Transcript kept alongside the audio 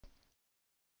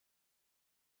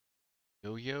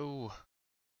Yo yo,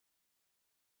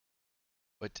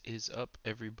 what is up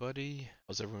everybody?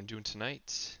 How's everyone doing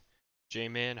tonight?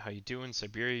 J-Man, how you doing?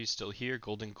 Siberia, you still here?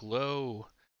 Golden Glow,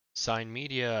 Sign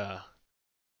Media,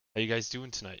 how you guys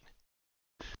doing tonight?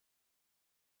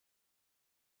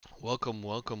 Welcome,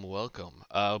 welcome, welcome.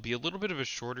 It'll be a little bit of a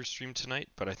shorter stream tonight,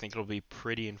 but I think it'll be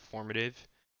pretty informative,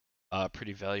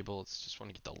 pretty valuable. Let's just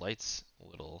want to get the lights a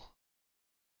little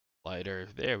lighter.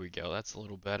 There we go, that's a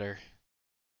little better.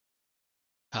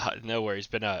 No worries,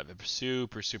 been a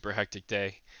super hectic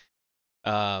day.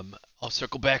 I'll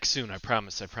circle back soon, I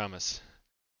promise, I promise.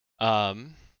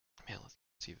 Um, Man, let's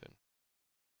even.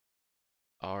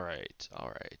 All right.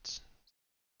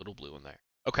 Little blue in there.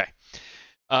 Okay.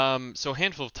 So a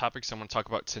handful of topics I want to talk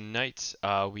about tonight.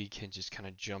 We can just kind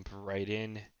of jump right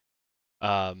in.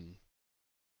 Um,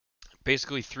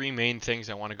 Basically three main things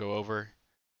I want to go over.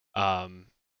 Um,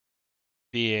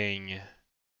 Being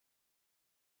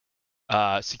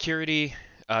security,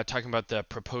 talking about the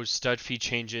proposed stud fee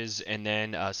changes, and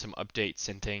then some updates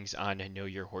and things on Know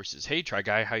Your Horses. Hey, Try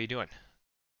Guy, how you doing?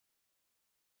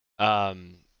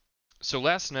 Um, So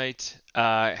last night,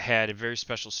 had a very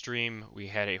special stream. We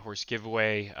had a horse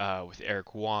giveaway with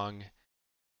Eric Wong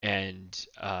and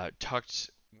talked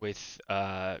with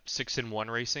 6-in-1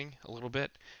 Racing a little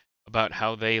bit about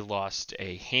how they lost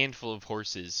a handful of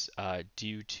horses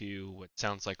due to what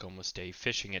sounds like almost a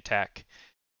phishing attack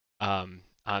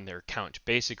on their account.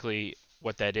 Basically,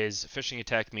 what that is, a phishing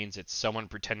attack means it's someone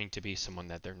pretending to be someone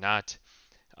that they're not.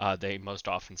 They most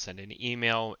often send an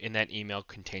email. In that email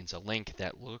contains a link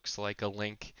that looks like a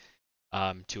link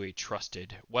to a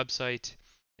trusted website,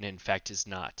 and in fact is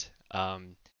not.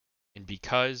 And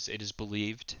because it is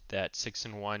believed that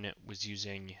 6-in-1 was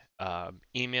using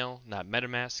email, not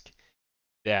MetaMask,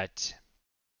 that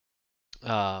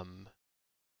um,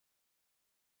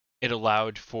 it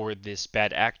allowed for this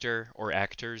bad actor or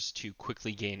actors to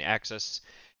quickly gain access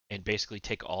and basically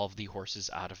take all of the horses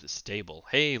out of the stable.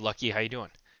 Hey, Lucky, how you doing?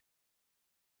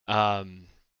 Um,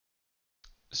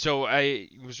 So I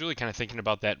was really kind of thinking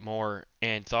about that more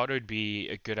and thought it would be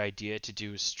a good idea to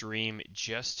do a stream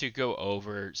just to go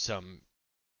over some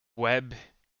web,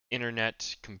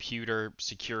 internet, computer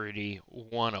security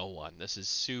 101. This is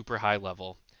super high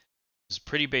level. This is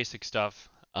pretty basic stuff,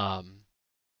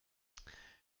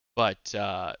 but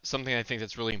something I think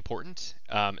that's really important,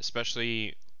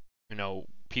 especially,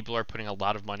 people are putting a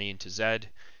lot of money into Zed,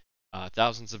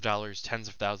 thousands of dollars, tens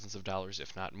of thousands of dollars,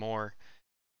 if not more.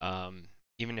 Um,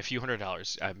 Even a few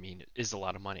 $100s, I mean, is a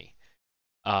lot of money.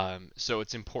 So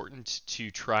it's important to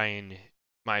try and,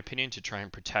 my opinion, to try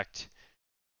and protect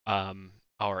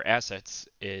our assets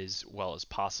as well as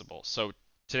possible. So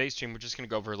today's stream, we're just going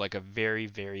to go over like a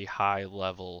very high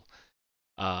level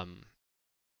um,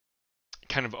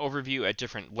 kind of overview at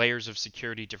different layers of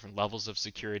security, different levels of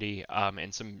security,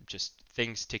 and some just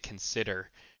things to consider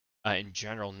in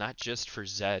general, not just for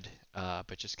Zed,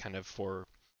 but just kind of for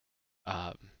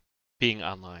um, being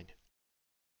online.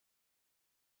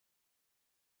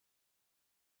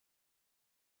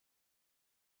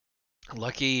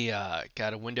 Lucky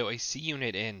got a window AC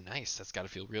unit in. Nice. That's got to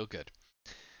feel real good.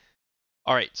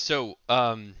 All right. So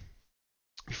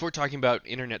before talking about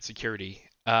internet security,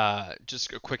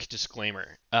 just a quick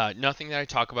disclaimer. Nothing that I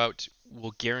talk about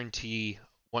will guarantee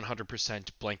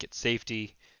 100% blanket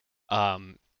safety.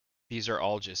 Um, these are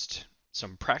all just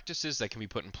some practices that can be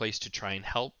put in place to try and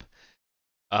help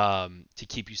to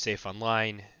keep you safe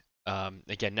online.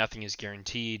 Again, nothing is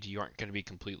guaranteed. You aren't going to be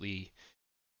completely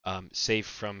safe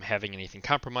from having anything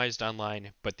compromised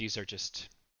online, but these are just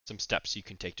some steps you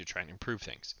can take to try and improve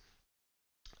things.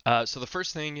 So the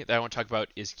first thing that I want to talk about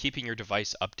is keeping your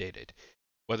device updated,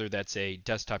 whether that's a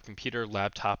desktop computer,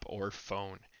 laptop, or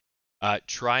phone.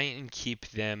 Try and keep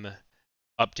them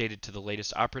updated to the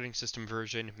latest operating system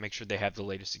version. Make sure they have the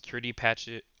latest security patch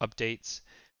updates.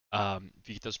 If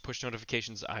you get those push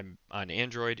notifications, I'm on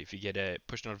Android. If you get a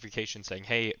push notification saying,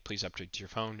 hey, please update to your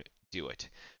phone, do it.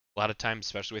 A lot of times,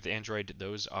 especially with Android,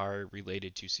 those are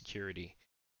related to security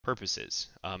purposes,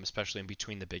 especially in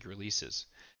between the big releases.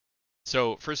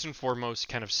 So first and foremost,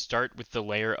 kind of start with the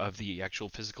layer of the actual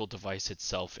physical device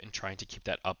itself and trying to keep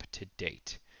that up to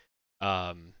date.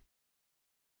 Um,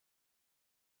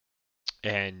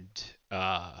 and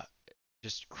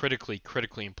just critically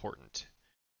important.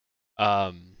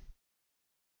 Um,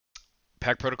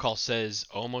 Pack Protocol says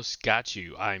almost got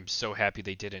you. I'm so happy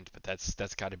they didn't, but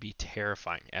that's got to be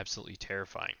terrifying, absolutely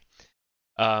terrifying.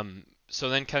 So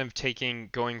then kind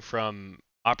of going from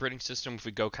operating system, if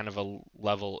we go kind of a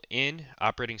level in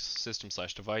operating system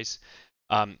 / device,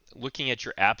 looking at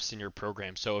your apps in your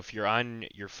program. So if you're on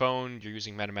your phone, you're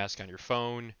using MetaMask on your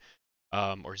phone,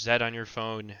 or Zed on your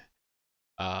phone,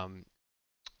 um,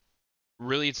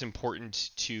 really it's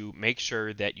important to make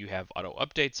sure that you have auto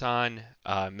updates on,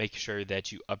 make sure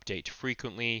that you update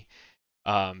frequently,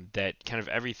 that kind of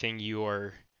everything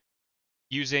you're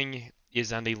using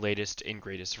is on the latest and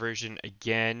greatest version.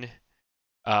 Again,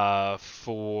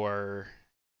 for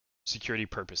security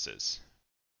purposes.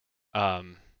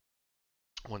 Um,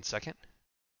 one second.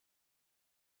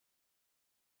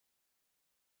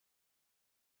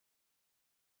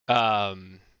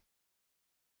 Um,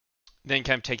 then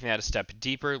kind of taking that a step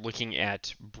deeper, looking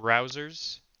at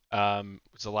browsers.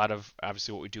 It's a lot of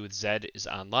obviously what we do with Zed is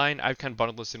online. I've kind of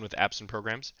bundled this in with apps and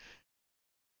programs.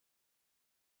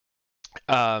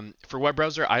 For web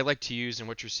browser, I like to use, and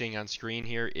what you're seeing on screen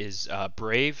here is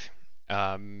Brave.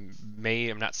 I'm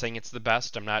not saying it's the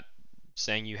best. I'm not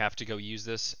saying you have to go use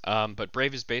this, but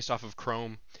Brave is based off of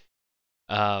Chrome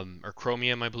or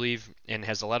Chromium, I believe, and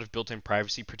has a lot of built-in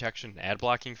privacy protection and ad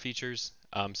blocking features.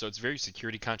 So it's very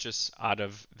security conscious out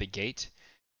of the gate.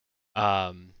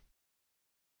 Um,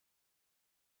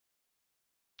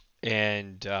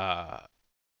 and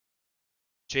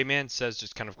J-Man says,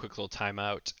 just kind of quick little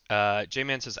timeout.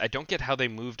 J-Man says, I don't get how they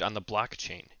moved on the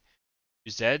blockchain.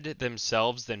 Do Zed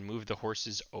themselves then move the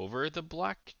horses over the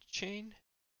blockchain?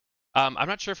 I'm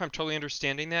not sure if I'm totally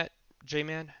understanding that,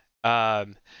 J-Man.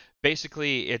 Um,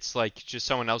 Basically, it's like just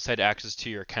someone else had access to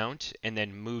your account and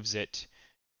then moves it,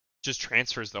 just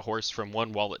transfers the horse from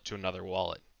one wallet to another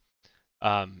wallet.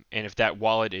 And if that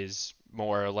wallet is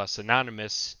more or less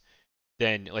anonymous,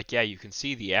 then like yeah, you can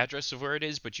see the address of where it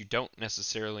is, but you don't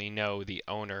necessarily know the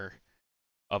owner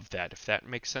of that. If that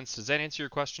makes sense, does that answer your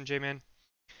question, J-Man?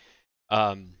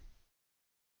 Um,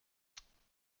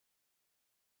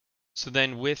 so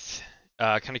then with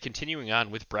kind of continuing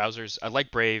on with browsers, I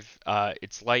like Brave.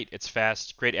 It's light, it's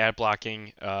fast, great ad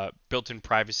blocking, built-in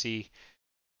privacy.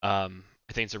 I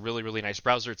think it's a really, really nice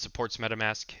browser. It supports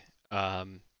MetaMask.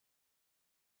 Um,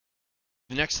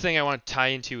 the next thing I want to tie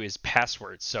into is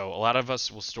passwords. So a lot of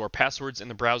us will store passwords in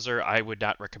the browser. I would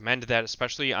not recommend that,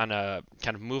 especially on a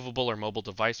kind of movable or mobile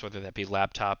device, whether that be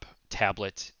laptop,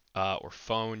 tablet, or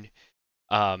phone.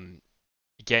 Um,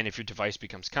 Again, if your device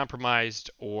becomes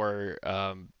compromised or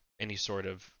any sort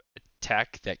of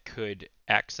attack that could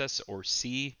access or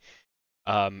see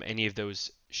any of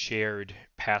those shared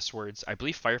passwords, I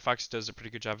believe Firefox does a pretty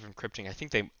good job of encrypting. I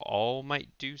think they all might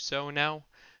do so now.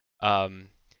 Um,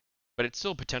 but it's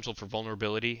still potential for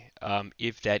vulnerability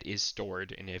if that is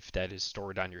stored and if that is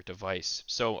stored on your device.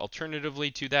 So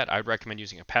alternatively to that, I'd recommend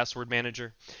using a password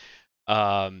manager,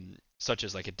 such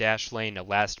as like a Dashlane, a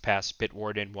LastPass,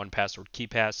 Bitwarden, 1Password,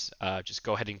 KeePass. Just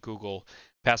go ahead and Google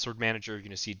password manager. You're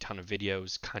going to see a ton of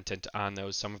videos, content on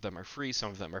those. Some of them are free, some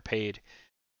of them are paid.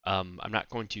 I'm not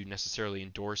going to necessarily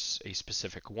endorse a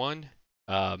specific one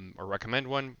or recommend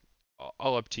one,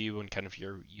 all up to you and kind of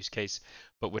your use case,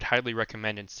 but would highly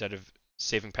recommend instead of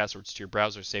saving passwords to your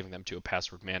browser, saving them to a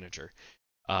password manager.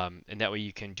 And that way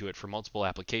you can do it for multiple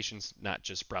applications, not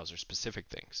just browser specific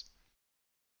things.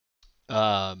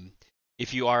 Um,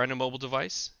 if you are on a mobile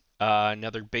device,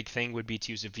 another big thing would be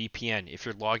to use a VPN. If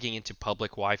you're logging into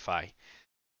public Wi-Fi,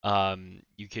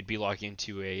 you could be logging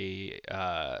into a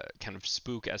kind of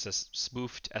spoofed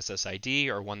SSID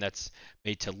or one that's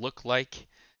made to look like.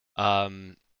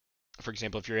 For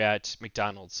example, if you're at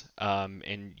McDonald's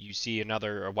and you see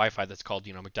another Wi-Fi that's called,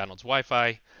 McDonald's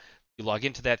Wi-Fi, you log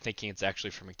into that thinking it's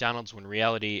actually from McDonald's, when in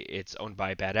reality it's owned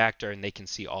by a bad actor and they can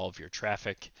see all of your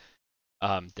traffic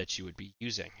that you would be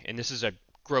using. And this is a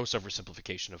gross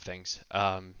oversimplification of things.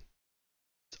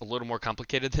 It's a little more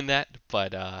complicated than that,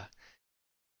 but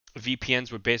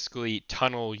VPNs would basically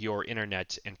tunnel your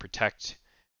internet and protect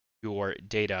your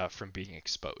data from being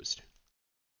exposed.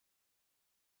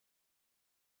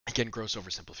 Again, gross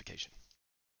oversimplification.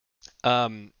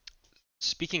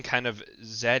 Speaking kind of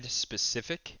Zed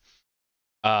specific,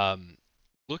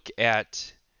 look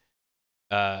at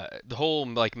the whole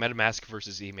like MetaMask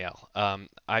versus email.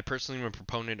 I personally am a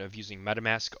proponent of using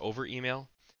MetaMask over email.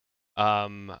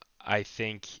 I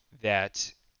think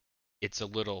that it's a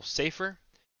little safer.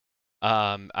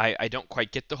 I don't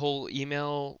quite get the whole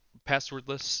email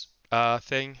passwordless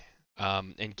thing.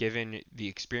 And given the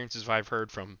experiences I've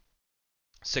heard from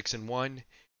 6 and 1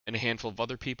 and a handful of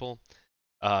other people,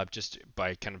 just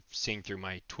by kind of seeing through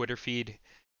my Twitter feed,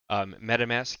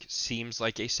 MetaMask seems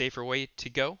like a safer way to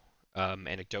go,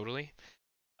 anecdotally.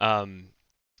 Um,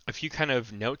 a few kind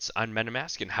of notes on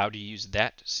MetaMask and how to use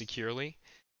that securely.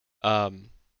 Um,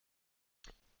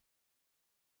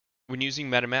 when using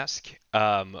MetaMask,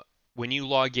 when you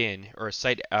log in or a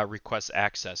site requests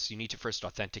access, you need to first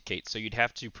authenticate. So you'd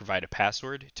have to provide a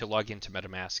password to log into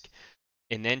MetaMask.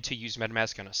 And then to use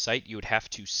MetaMask on a site, you would have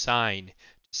to sign to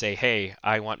say, hey,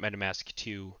 I want MetaMask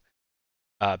to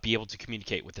be able to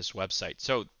communicate with this website.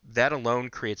 So that alone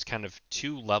creates kind of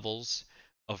two levels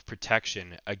of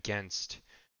protection against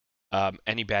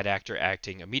any bad actor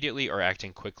acting immediately or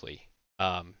acting quickly.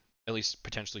 At least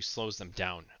potentially slows them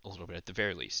down a little bit at the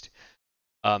very least.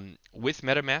 With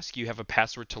MetaMask, you have a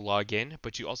password to log in,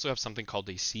 but you also have something called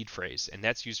a seed phrase, and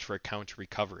that's used for account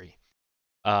recovery.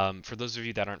 For those of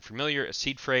you that aren't familiar, a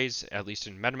seed phrase, at least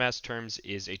in MetaMask terms,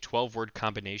 is a 12-word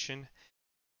combination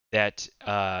that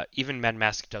even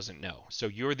MetaMask doesn't know. So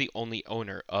you're the only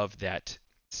owner of that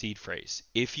seed phrase.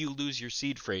 If you lose your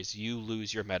seed phrase, you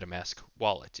lose your MetaMask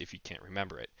wallet if you can't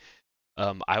remember it.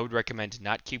 I would recommend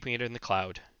not keeping it in the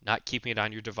cloud, not keeping it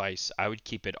on your device. I would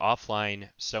keep it offline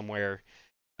somewhere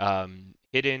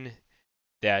hidden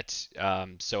that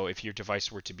so if your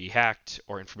device were to be hacked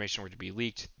or information were to be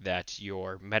leaked, that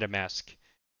your MetaMask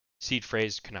seed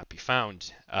phrase cannot be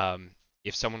found.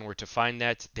 If someone were to find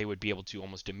that, they would be able to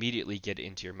almost immediately get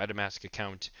into your MetaMask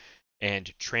account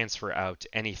and transfer out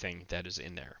anything that is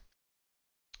in there.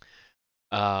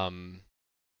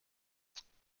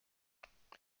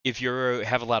 If you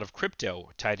have a lot of crypto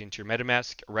tied into your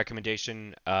MetaMask, a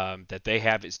recommendation that they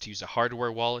have is to use a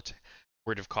hardware wallet.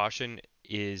 Word of caution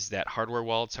is that hardware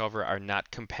wallets, however, are not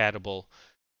compatible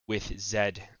with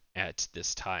Zed at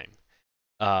this time.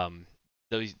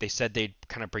 They said they'd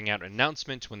kind of bring out an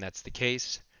announcement when that's the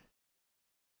case.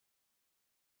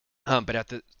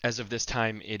 But as of this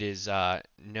time, it is not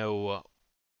an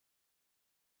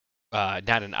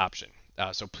option.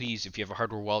 So please, if you have a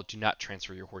hardware wallet, do not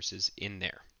transfer your horses in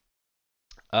there.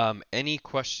 Any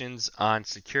questions on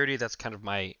security? That's kind of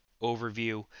my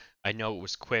overview. I know it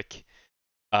was quick,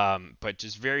 but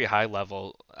just very high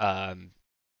level.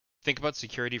 Think about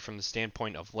security from the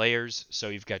standpoint of layers. So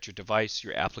you've got your device,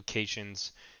 your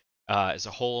applications as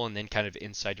a whole, and then kind of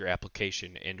inside your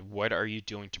application. And what are you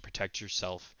doing to protect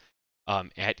yourself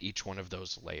at each one of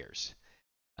those layers?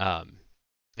 And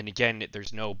again,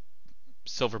 there's no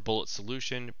silver bullet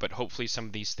solution, but hopefully some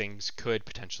of these things could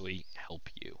potentially help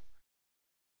you.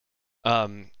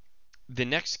 The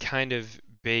next kind of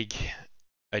big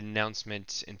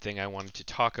announcement and thing I wanted to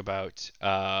talk about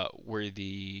were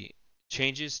the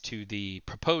changes to the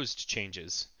proposed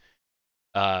changes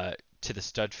to the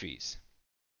stud fees.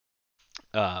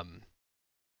 So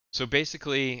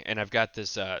basically, and I've got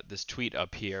this this tweet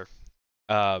up here.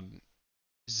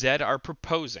 Zed are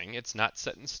proposing, it's not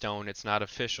set in stone, it's not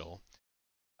official,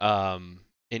 an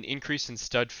increase in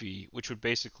stud fee, which would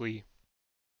basically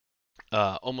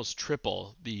almost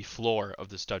triple the floor of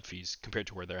the stud fees compared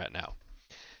to where they're at now.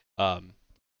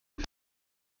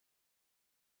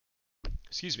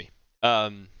 Excuse me.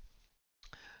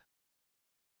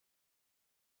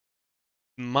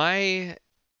 My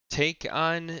take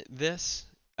on this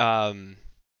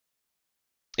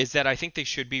is that I think they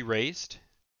should be raised.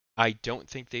 I don't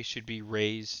think they should be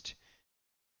raised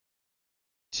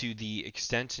to the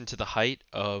extent and to the height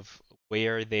of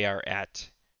where they are at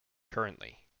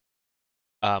currently.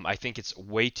 I think it's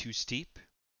way too steep.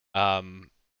 I'm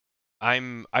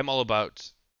all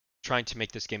about trying to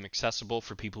make this game accessible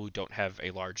for people who don't have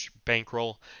a large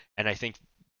bankroll, and I think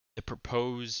the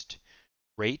proposed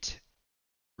rate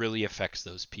really affects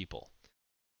those people.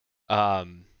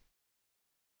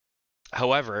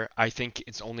 However, I think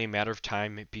it's only a matter of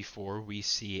time before we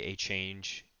see a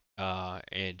change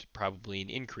and probably an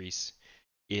increase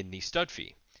in the stud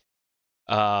fee.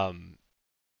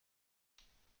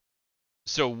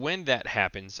 So when that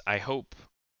happens, I hope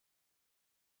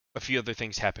a few other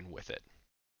things happen with it.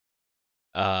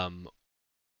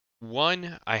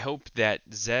 One, I hope that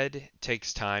Zed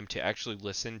takes time to actually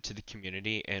listen to the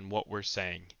community and what we're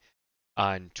saying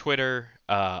on Twitter,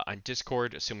 on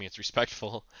Discord, assuming it's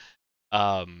respectful,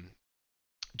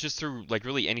 just through like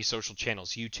really any social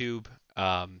channels, YouTube.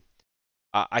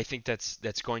 I think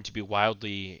that's going to be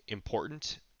wildly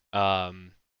important. I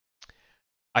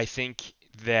think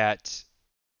that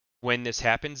when this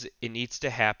happens, it needs to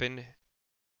happen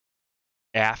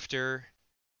after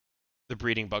the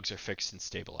breeding bugs are fixed and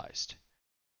stabilized.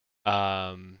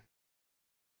 I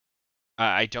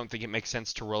don't think it makes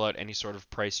sense to roll out any sort of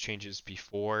price changes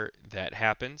before that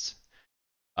happens.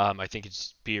 I think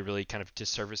it'd be a really kind of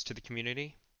disservice to the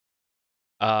community.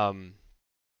 And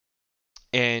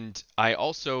I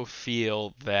also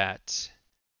feel that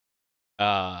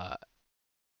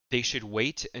they should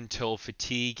wait until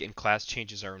fatigue and class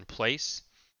changes are in place,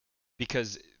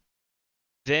 because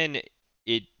then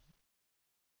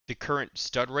the current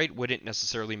stud rate wouldn't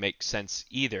necessarily make sense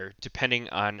either, depending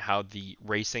on how the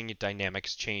racing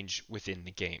dynamics change within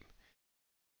the game.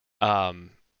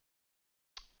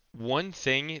 one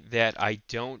thing that I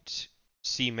don't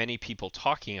see many people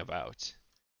talking about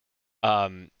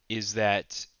is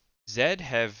that Zed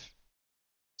have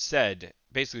said,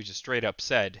 basically just straight up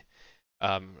said,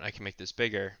 I can make this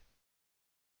bigger.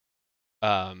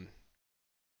 Um,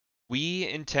 we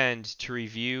intend to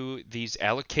review these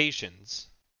allocations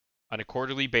on a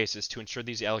quarterly basis to ensure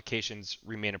these allocations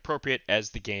remain appropriate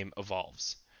as the game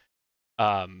evolves.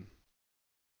 Um,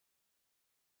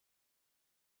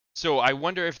 so I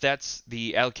wonder if that's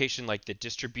the allocation, like the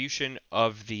distribution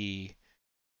of the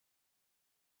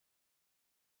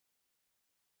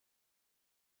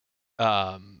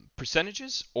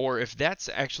percentages, or if that's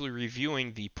actually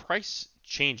reviewing the price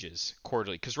changes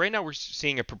quarterly. Because right now we're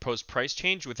seeing a proposed price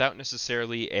change without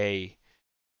necessarily a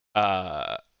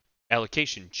uh,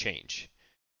 allocation change.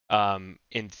 And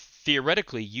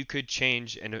theoretically, you could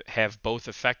change and have both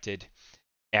affected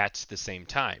at the same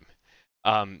time.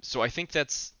 So I think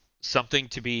that's something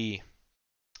to be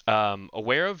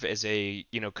aware of as a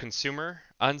consumer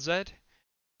on Zed.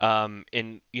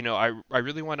 And I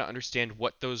really want to understand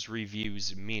what those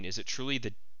reviews mean. Is it truly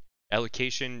the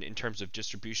allocation in terms of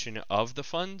distribution of the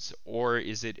funds, or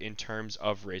is it in terms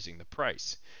of raising the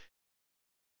price?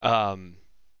 Um,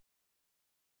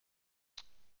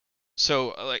 so,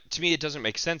 like to me, it doesn't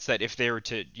make sense that if they were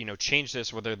to, change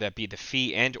this, whether that be the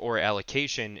fee and or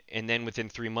allocation, and then within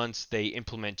 3 months they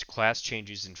implement class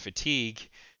changes in fatigue,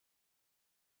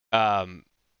 um,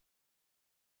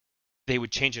 they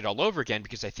would change it all over again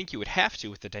because I think you would have to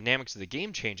with the dynamics of the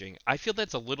game changing. I feel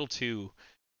that's a little too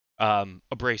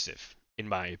abrasive, in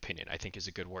my opinion. I think is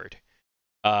a good word.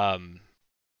 Um,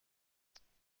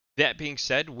 that being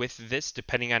said, with this,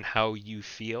 depending on how you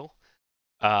feel,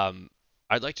 um,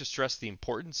 I'd like to stress the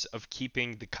importance of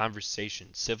keeping the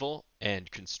conversation civil and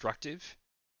constructive.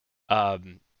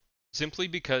 Um, simply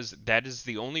because that is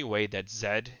the only way that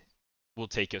Zed will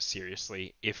take us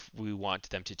seriously if we want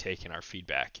them to take in our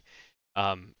feedback.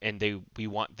 And we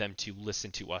want them to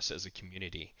listen to us as a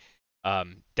community.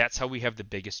 That's how we have the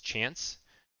biggest chance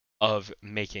of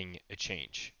making a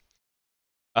change.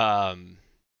 Um,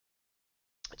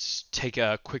 just take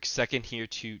a quick second here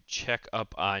to check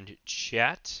up on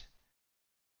chat.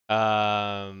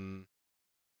 Um,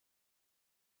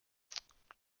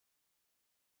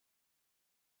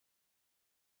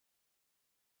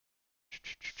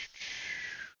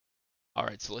 all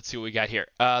right, so let's see what we got here.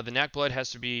 The knack blood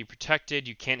has to be protected.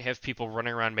 You can't have people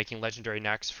running around making legendary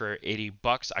knacks for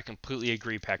 $80. I completely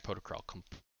agree, Pack Protocol.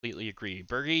 Completely agree.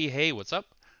 Bergie, hey, what's up?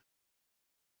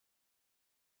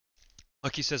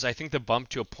 Lucky says, I think the bump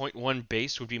to a point 0.1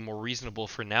 base would be more reasonable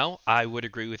for now. I would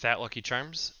agree with that, Lucky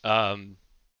Charms.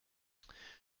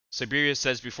 Siberia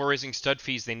says, before raising stud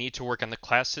fees, they need to work on the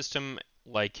class system,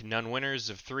 like non-winners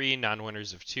of 3,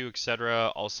 non-winners of 2, etc.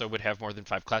 Also would have more than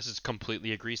 5 classes.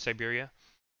 Completely agree, Siberia.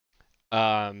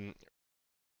 Um,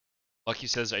 Lucky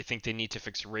says, I think they need to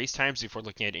fix race times before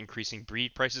looking at increasing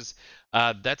breed prices.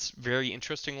 That's very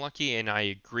interesting, Lucky, and I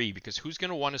agree, because who's going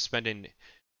to want to spend an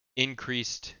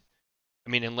increased... I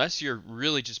mean, unless you're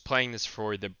really just playing this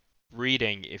for the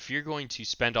breeding, if you're going to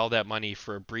spend all that money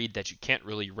for a breed that you can't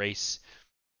really race,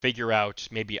 figure out,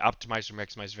 maybe optimize or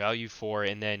maximize value for,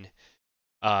 and then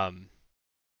um,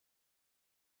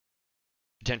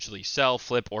 potentially sell,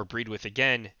 flip, or breed with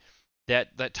again,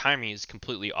 that timing is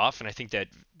completely off. And I think that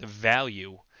the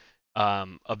value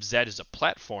of Zed as a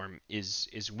platform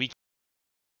is weak.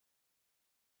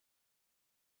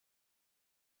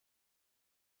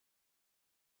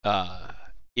 Uh,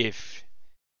 if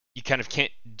you kind of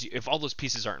can't, if all those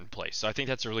pieces aren't in place. So I think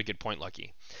that's a really good point,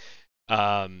 Lucky.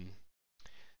 Um,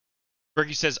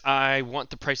 Bergie says, I want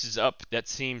the prices up. That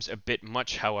seems a bit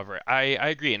much, however. I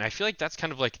agree. And I feel like that's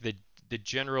kind of like the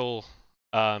general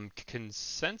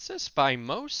consensus by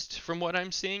most, from what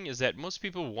I'm seeing, is that most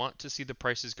people want to see the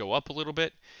prices go up a little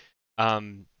bit.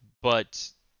 Um, but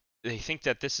they think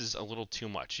that this is a little too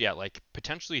much. Yeah, like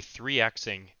potentially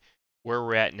 3xing where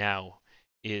we're at now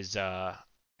is, I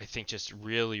think, just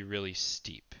really, really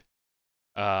steep.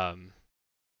 Um,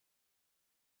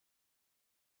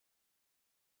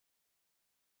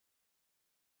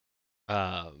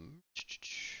 um,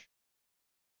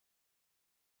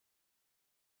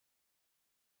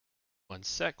 one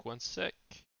sec, one sec.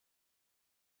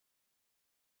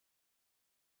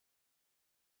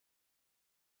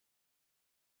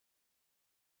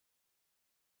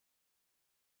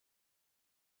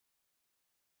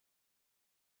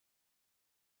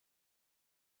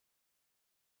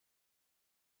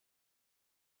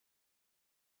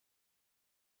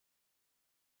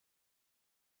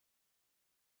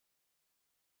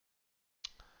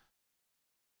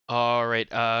 All right.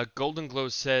 Golden Glow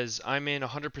says I'm in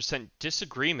 100%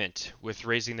 disagreement with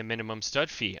raising the minimum stud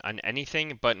fee on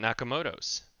anything but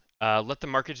Nakamoto's. Let the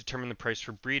market determine the price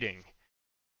for breeding.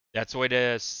 That's a way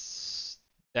to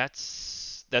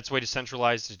that's a way to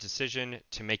centralize the decision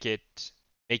to make it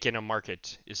a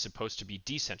market is supposed to be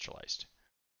decentralized.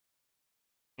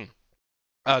 Hmm.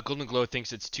 Golden Glow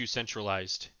thinks it's too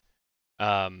centralized,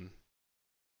 um,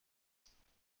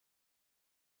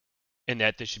 and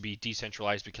that this should be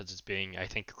decentralized because it's being, I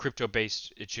think, crypto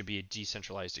based. It should be a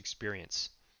decentralized experience.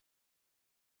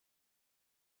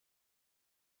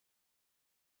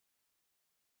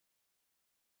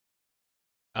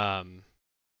 Um,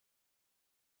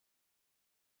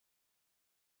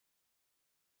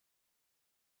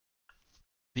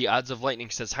 the odds of lightning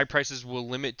says high prices will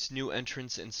limit new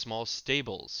entrants in small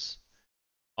stables.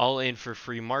 All in for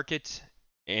free market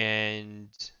and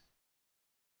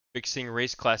fixing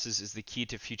race classes is the key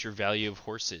to future value of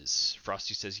horses.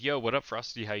 Frosty says, "Yo, what up,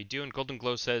 Frosty? How you doing?" Golden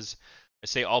Glow says, "I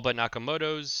say all but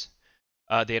Nakamoto's.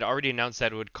 They had already announced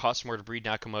that it would cost more to breed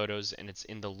Nakamoto's, and it's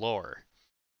in the lore.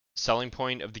 Selling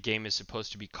point of the game is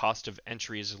supposed to be cost of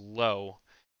entry is low,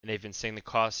 and they've been saying the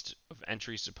cost of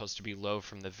entry is supposed to be low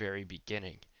from the very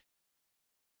beginning.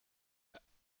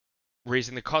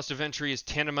 Raising the cost of entry is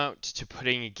tantamount to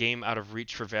putting a game out of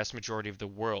reach for vast majority of the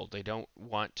world. They don't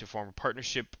want to form a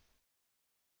partnership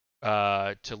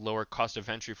to lower cost of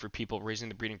entry for people. Raising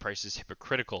the breeding price is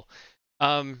hypocritical."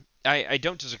 I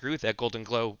don't disagree with that, Golden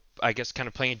Glow. I guess kind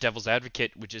of playing devil's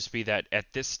advocate would just be that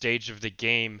at this stage of the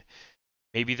game,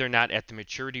 maybe they're not at the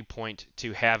maturity point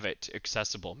to have it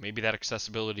accessible. Maybe that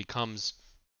accessibility comes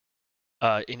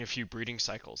in a few breeding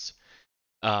cycles.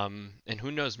 And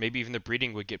who knows, maybe even the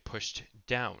breeding would get pushed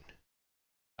down.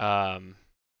 Um,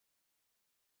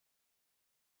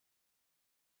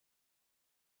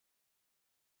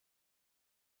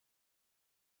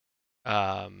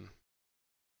 um,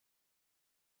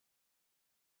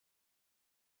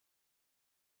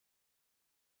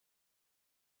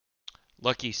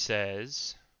 Lucky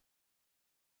says,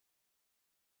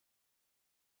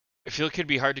 "I feel it could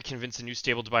be hard to convince a new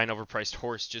stable to buy an overpriced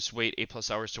horse. Just wait 8+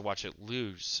 hours to watch it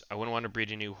lose. I wouldn't want to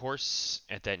breed a new horse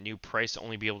at that new price,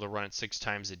 only be able to run it 6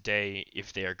 times a day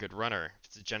if they are a good runner. If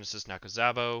it's a Genesis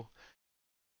Nakozabo,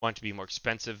 want to be more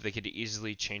expensive, they could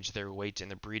easily change their weight in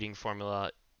the breeding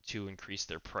formula to increase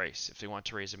their price. If they want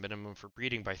to raise a minimum for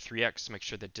breeding by 3x, make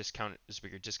sure that discount is a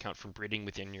bigger discount from breeding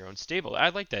within your own stable." I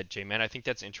like that, J-Man. I think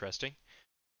that's interesting.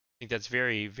 I think that's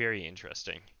very, very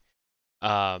interesting.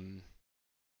 Um,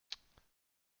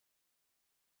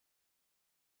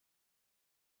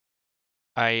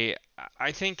 I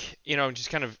I think, just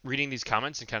kind of reading these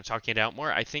comments and kind of talking it out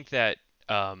more, I think that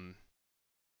um,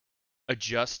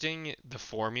 adjusting the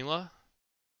formula,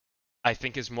 I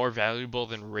think, is more valuable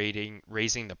than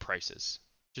raising the prices.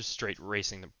 Just straight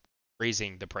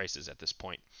raising the prices at this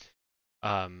point.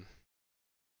 Um,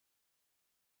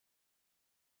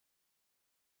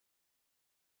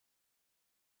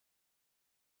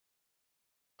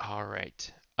 all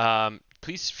right.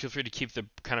 Please feel free to keep the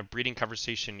kind of breeding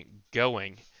conversation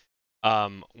going.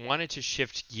 Wanted to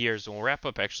shift gears, and we'll wrap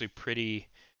up actually pretty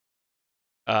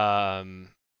um,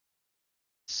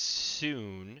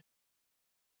 soon.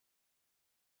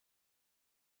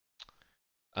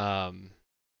 Um,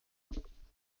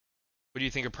 what do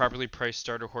you think a properly priced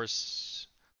starter horse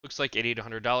looks like? $80 to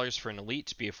 $100 for an elite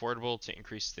to be affordable to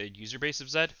increase the user base of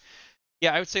Zed?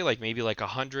 Yeah, I would say like maybe like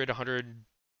 100.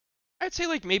 I'd say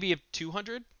like maybe if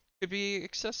 200 could be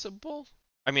accessible.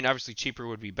 I mean, obviously cheaper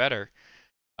would be better.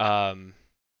 Um,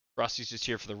 Rossi's just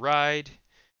here for the ride.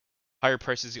 Higher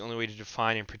price is the only way to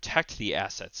define and protect the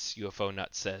assets, UFO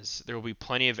Nut says. There will be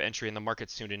plenty of entry in the market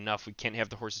soon enough. We can't have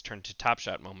the horses turn to Top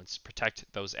Shot moments. Protect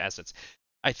those assets.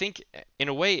 I think, in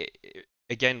a way,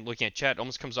 again, looking at chat,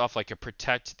 almost comes off like a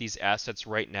protect these assets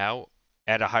right now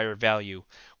at a higher value.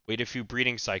 Wait a few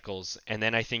breeding cycles, and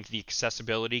then I think the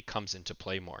accessibility comes into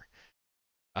play more.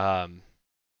 Um,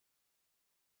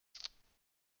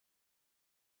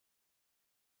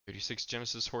 36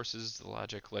 Genesis horses, the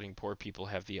logic letting poor people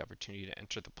have the opportunity to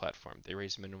enter the platform. They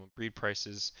raise minimum breed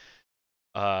prices.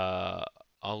 Uh,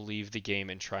 I'll leave the game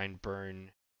and try and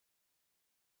burn.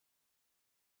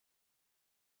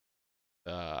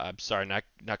 I'm sorry, not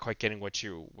quite getting what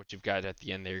you've got at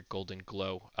the end there, Golden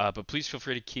Glow. But please feel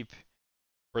free to keep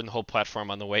burn the whole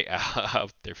platform on the way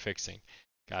out. They're fixing.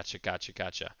 Gotcha, gotcha,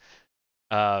 gotcha.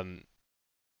 Um,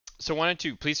 so wanted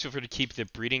to please feel free to keep the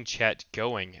breeding chat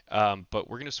going. But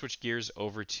we're gonna switch gears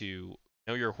over to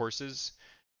Know Your Horses.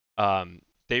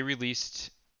 They released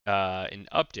an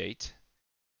update,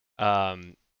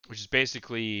 which is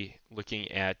basically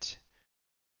looking at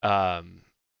um,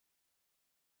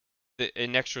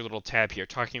 an extra little tab here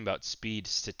talking about speed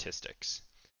statistics.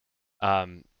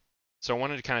 So I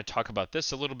wanted to kind of talk about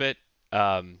this a little bit.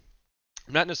 I'm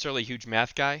not necessarily a huge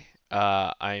math guy.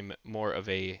 I'm more of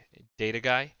a data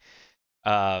guy.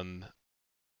 Um,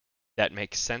 that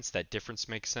makes sense. That difference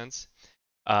makes sense.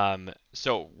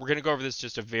 So we're going to go over this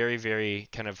just a very, very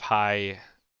kind of high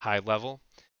level.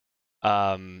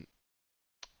 Um,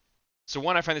 so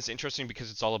one, I find this interesting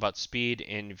because it's all about speed,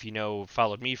 and if you know,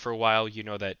 followed me for a while, you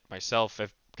know that myself,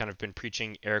 I've kind of been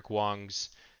preaching Eric Wong's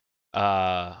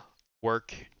uh,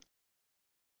 work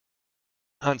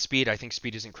on speed. I think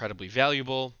speed is incredibly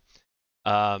valuable.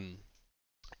 Um,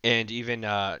 and even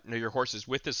Know Your Horses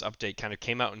with this update kind of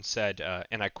came out and said,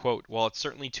 and I quote, "While it's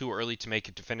certainly too early to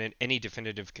make any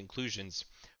definitive conclusions,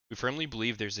 we firmly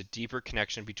believe there's a deeper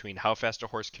connection between how fast a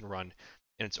horse can run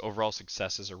and its overall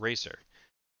success as a racer."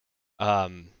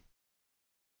 Um,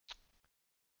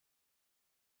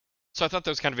 so I thought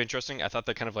that was kind of interesting. I thought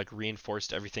that kind of like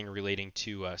reinforced everything relating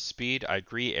to speed. I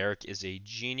agree, Eric is a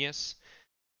genius.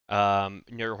 Know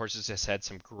Your Horses has had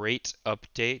some great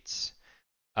updates.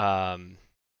 Um,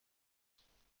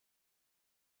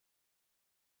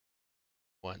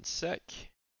 one sec.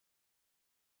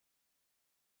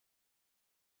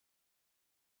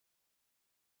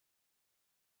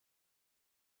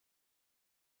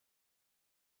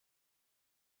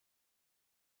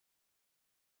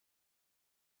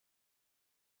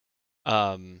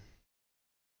 Um,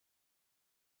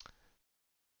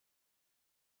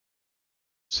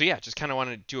 so yeah, just kind of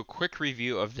want to do a quick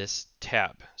review of this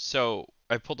tab. So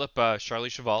I pulled up Charlie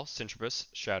Cheval, Centribus,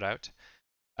 shout out.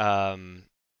 Um,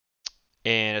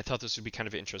 and I thought this would be kind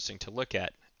of interesting to look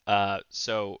at.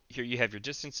 So here you have your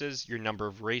distances, your number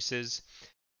of races.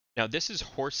 Now this is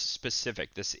horse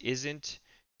specific. This isn't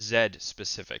Z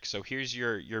specific. So here's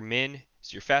your min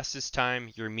is your fastest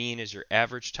time, your mean is your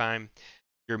average time,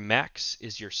 your max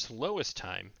is your slowest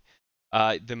time.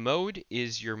 The mode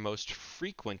is your most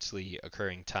frequently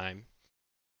occurring time.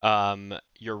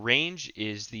 Your range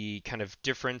is the kind of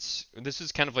difference. This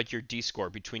is kind of like your D score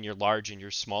between your large and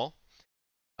your small.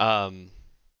 Um,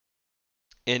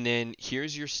 and then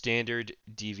here's your standard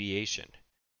deviation.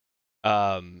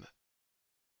 Um,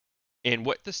 and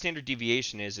what the standard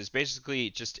deviation is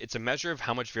basically just it's a measure of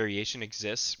how much variation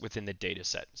exists within the data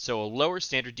set. So a lower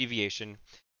standard deviation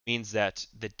means that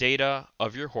the data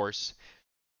of your horse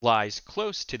lies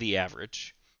close to the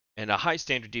average, and a high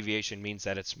standard deviation means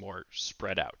that it's more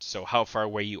spread out. So how far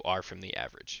away you are from the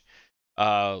average.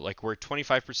 Like where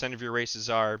 25% of your races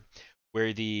are,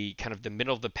 where the kind of the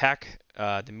middle of the pack,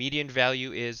 the median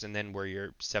value is, and then where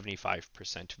your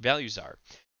 75% values are.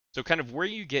 So kind of where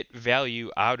you get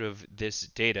value out of this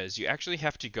data is you actually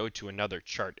have to go to another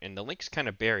chart, and the link's kind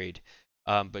of buried,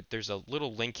 but there's a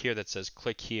little link here that says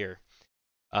click here.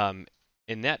 Um,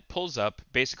 and that pulls up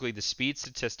basically the speed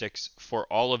statistics for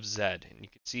all of Z. And you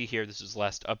can see here, this was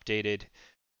last updated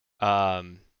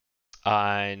um,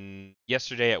 on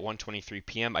yesterday at 1:23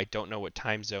 p.m. I don't know what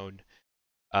time zone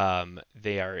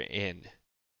they are in.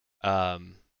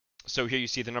 Um, so here you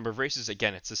see the number of races.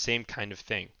 Again, it's the same kind of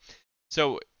thing.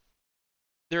 So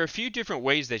there are a few different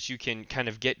ways that you can kind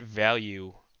of get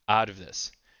value out of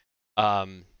this.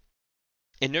 Um,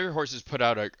 and Know Your Horses put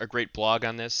out a great blog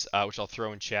on this, which I'll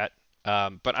throw in chat.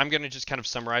 But I'm going to just kind of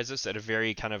summarize this at a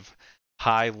very kind of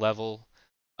high level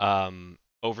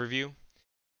overview.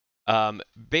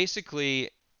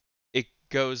 Basically, it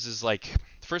goes as like,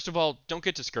 first of all, don't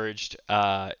get discouraged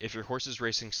if your horse is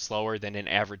racing slower than an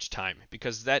average time,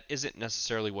 because that isn't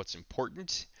necessarily what's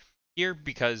important here.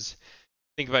 Because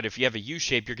think about it, if you have a U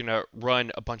shape, you're going to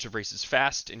run a bunch of races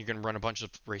fast and you're going to run a bunch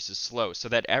of races slow. So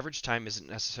that average time isn't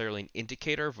necessarily an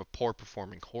indicator of a poor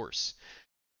performing horse.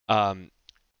 Um,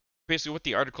 Basically, what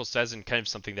the article says, and kind of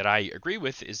something that I agree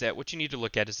with, is that what you need to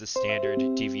look at is the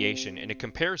standard deviation and a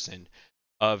comparison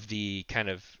of the kind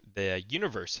of the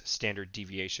universe standard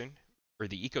deviation or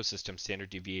the ecosystem standard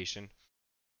deviation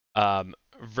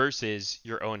versus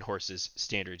your own horse's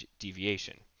standard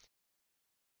deviation.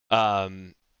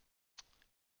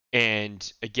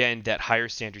 And again, that higher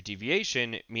standard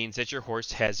deviation means that your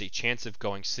horse has a chance of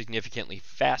going significantly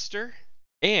faster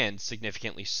and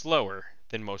significantly slower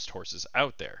than most horses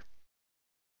out there.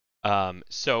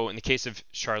 So in the case of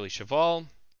Charlie Cheval,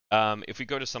 if we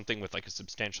go to something with like a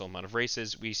substantial amount of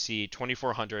races, we see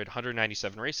 2,400,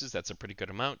 197 races. That's a pretty good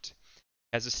amount.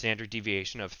 Has a standard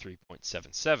deviation of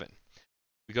 3.77.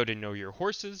 We go to Know Your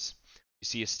Horses. You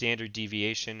see a standard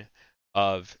deviation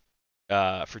of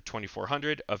for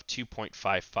 2,400 of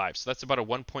 2.55. So that's about a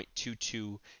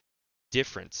 1.22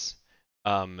 difference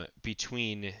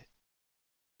between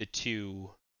the two,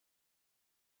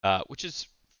 which is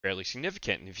fairly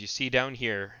significant. And if you see down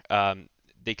here,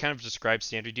 they kind of describe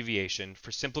standard deviation.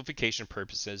 For simplification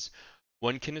purposes,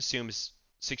 one can assume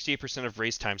 68% of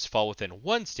race times fall within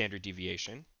one standard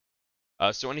deviation.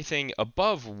 So anything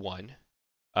above one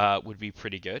would be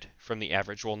pretty good from the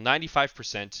average. Well,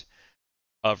 95%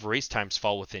 of race times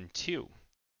fall within two.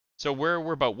 So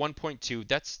we're about 1.2.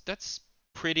 That's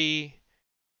pretty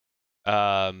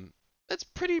um, that's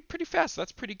pretty fast.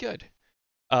 That's pretty good.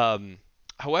 Um,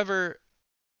 however,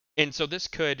 and so this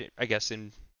could, I guess,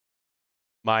 in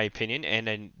my opinion and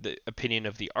in the opinion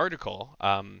of the article,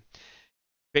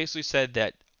 basically said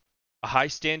that a high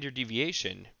standard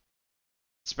deviation,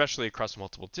 especially across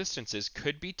multiple distances,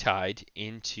 could be tied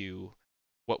into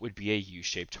what would be a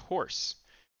U-shaped horse.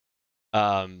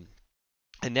 Um,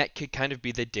 and that could kind of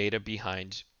be the data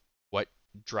behind what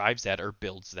drives that or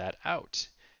builds that out.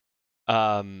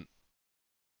 Um,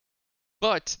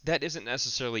 but that isn't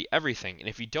necessarily everything. And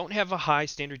if you don't have a high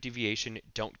standard deviation,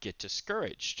 don't get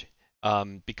discouraged,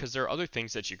 because there are other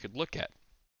things that you could look at.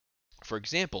 For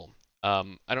example,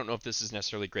 I don't know if this is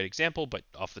necessarily a great example, but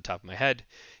off the top of my head,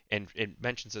 and it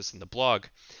mentions this in the blog,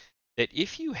 that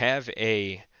if you have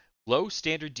a low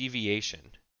standard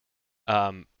deviation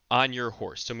on your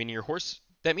horse, so meaning your horse,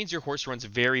 that means your horse runs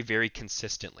very, very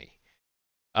consistently.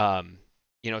 Um,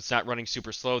 it's not running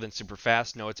super slow, then super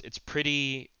fast. No, it's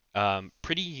pretty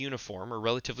uniform or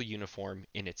relatively uniform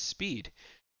in its speed.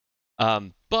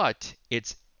 But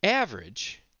its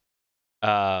average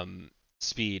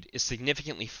speed is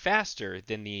significantly faster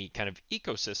than the kind of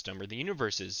ecosystem or the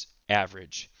universe's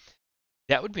average.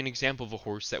 That would be an example of a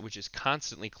horse that would just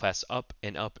constantly class up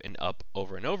and up and up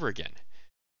over and over again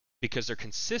because they're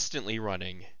consistently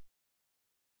running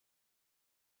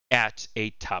at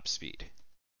a top speed.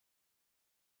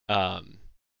 Um,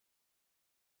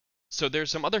 so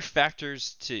there's some other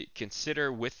factors to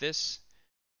consider with this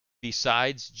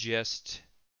besides just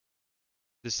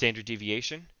the standard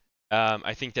deviation.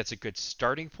 I think that's a good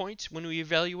starting point when we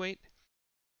evaluate,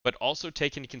 but also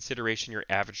take into consideration your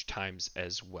average times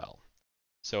as well.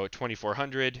 So at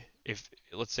 2400, if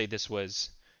let's say this was,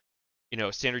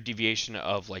 a standard deviation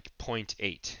of like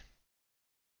 0.8,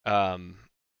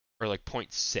 or like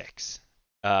 0.6,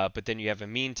 but then you have a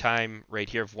mean time right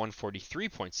here of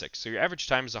 143.6. So your average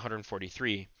time is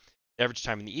 143. The average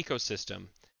time in the ecosystem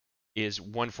is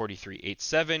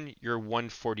 143.87. You're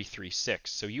 143.6.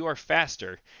 So you are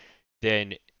faster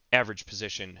than average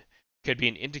position. Could be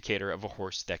an indicator of a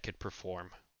horse that could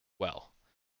perform well.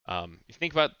 If you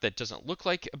think about it, that doesn't look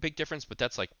like a big difference, but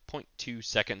that's like 0.2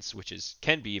 seconds, which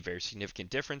can be a very significant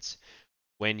difference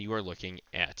when you are looking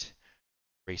at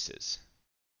races.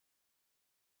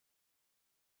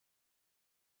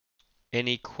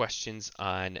 Any questions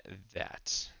on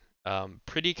that?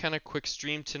 Pretty kind of quick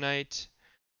stream tonight.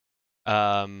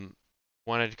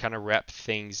 Wanted to kind of wrap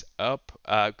things up.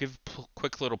 Give a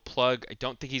quick little plug. I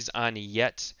don't think he's on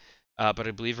yet, but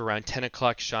I believe around 10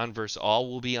 o'clock, Sean vs. All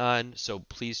will be on, so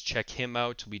please check him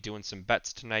out. We'll be doing some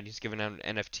bets tonight. He's giving out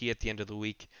an NFT at the end of the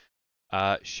week.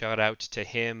 Shout out to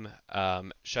him.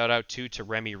 Shout out to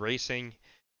Remy Racing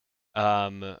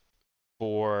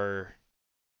for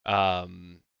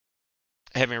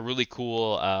having a really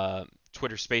cool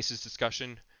Twitter Spaces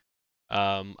discussion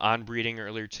on breeding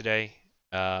earlier today.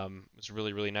 It was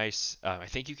really, really nice. I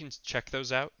think you can check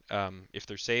those out. If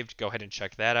they're saved, go ahead and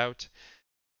check that out.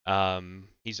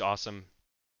 He's awesome.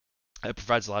 It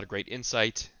provides a lot of great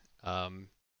insight.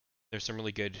 There's some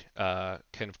really good kind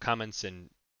of comments and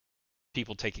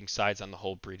people taking sides on the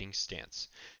whole breeding stance.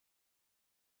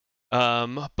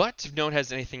 But if no one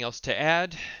has anything else to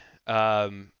add,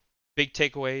 big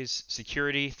takeaways: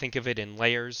 security. Think of it in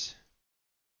layers.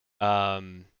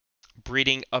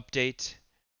 Breeding update.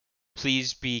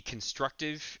 Please be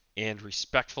constructive and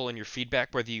respectful in your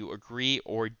feedback, whether you agree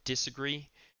or disagree.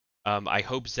 I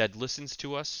hope Zed listens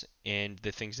to us and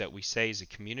the things that we say as a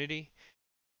community.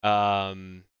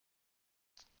 And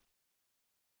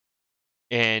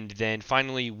then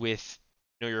finally, with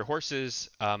Know Your Horses,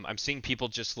 I'm seeing people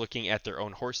just looking at their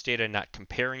own horse data, not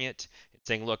comparing it, and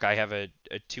saying, look, I have a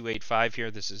 285 here,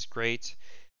 this is great.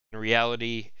 In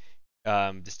reality,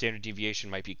 the standard deviation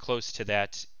might be close to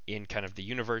that in kind of the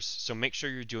universe, so make sure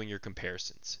you're doing your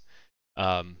comparisons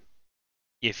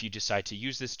if you decide to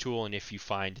use this tool and if you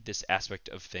find this aspect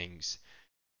of things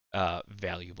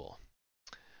valuable.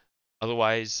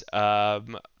 Otherwise,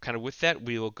 kind of with that,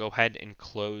 we will go ahead and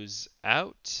close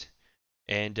out,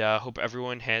 and hope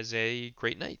everyone has a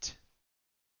great night.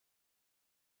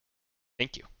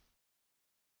 Thank you.